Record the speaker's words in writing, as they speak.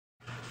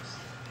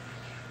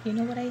You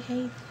know what I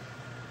hate?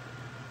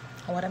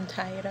 What I'm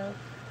tired of?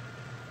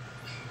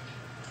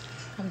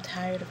 I'm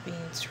tired of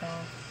being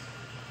strong.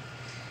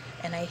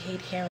 And I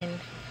hate hearing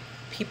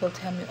people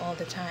tell me all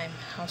the time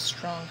how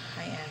strong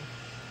I am.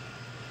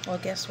 Well,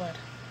 guess what?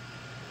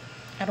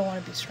 I don't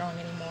want to be strong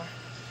anymore.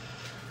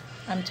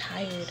 I'm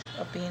tired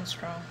of being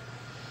strong.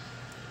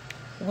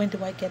 When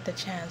do I get the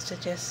chance to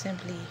just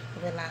simply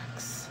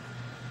relax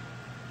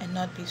and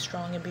not be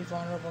strong and be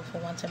vulnerable for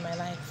once in my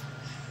life?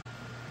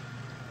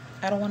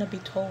 I don't want to be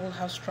told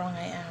how strong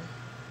I am.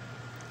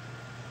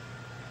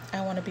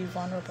 I want to be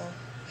vulnerable.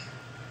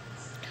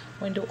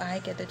 When do I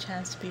get the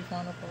chance to be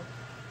vulnerable?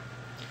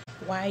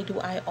 Why do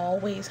I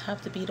always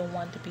have to be the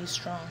one to be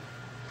strong?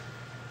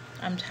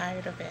 I'm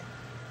tired of it.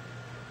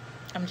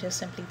 I'm just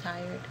simply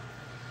tired.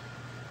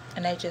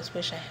 And I just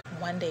wish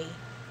one day,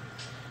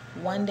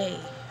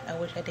 I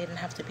wish I didn't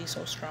have to be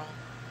so strong.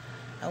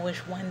 I wish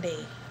one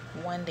day,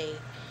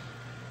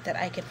 that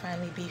I could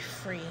finally be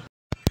free.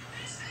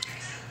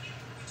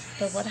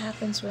 But what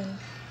happens when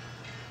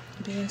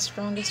being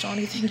strong is the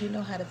only thing you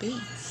know how to be?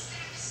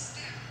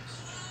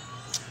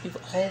 You've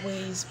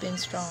always been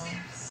strong.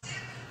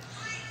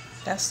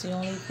 That's the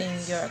only thing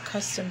you're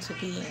accustomed to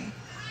being.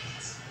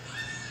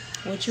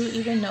 Would you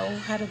even know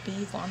how to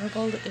be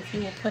vulnerable if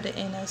you were put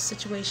in a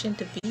situation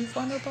to be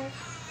vulnerable?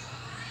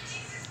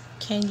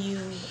 Can you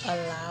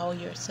allow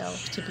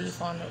yourself to be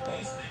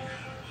vulnerable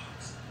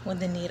when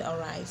the need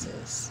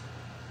arises?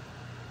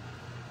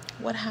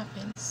 What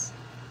happens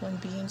when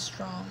being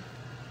strong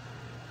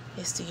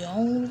is the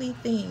only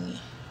thing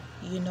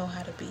you know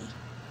how to be?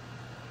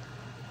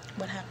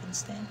 What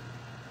happens then?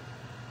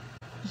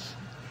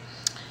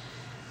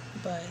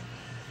 But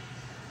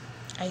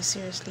I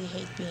seriously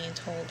hate being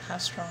told how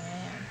strong I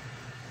am.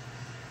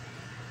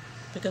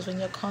 Because when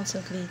you're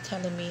constantly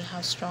telling me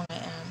how strong I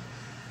am,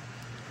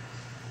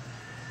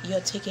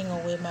 you're taking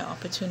away my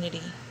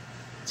opportunity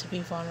to be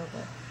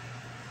vulnerable.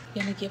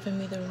 You're not giving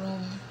me the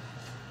room,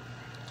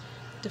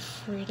 the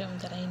freedom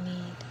that I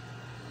need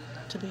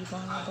to be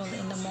vulnerable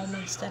in the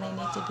moments that I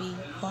need to be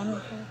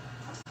vulnerable.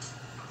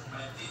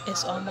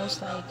 It's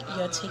almost like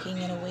you're taking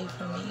it away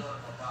from me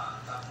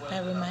by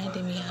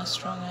reminding me how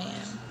strong I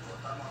am.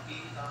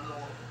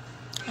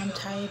 I'm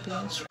tired of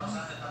being strong.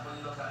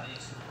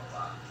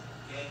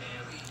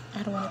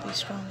 I don't want to be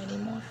strong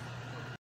anymore.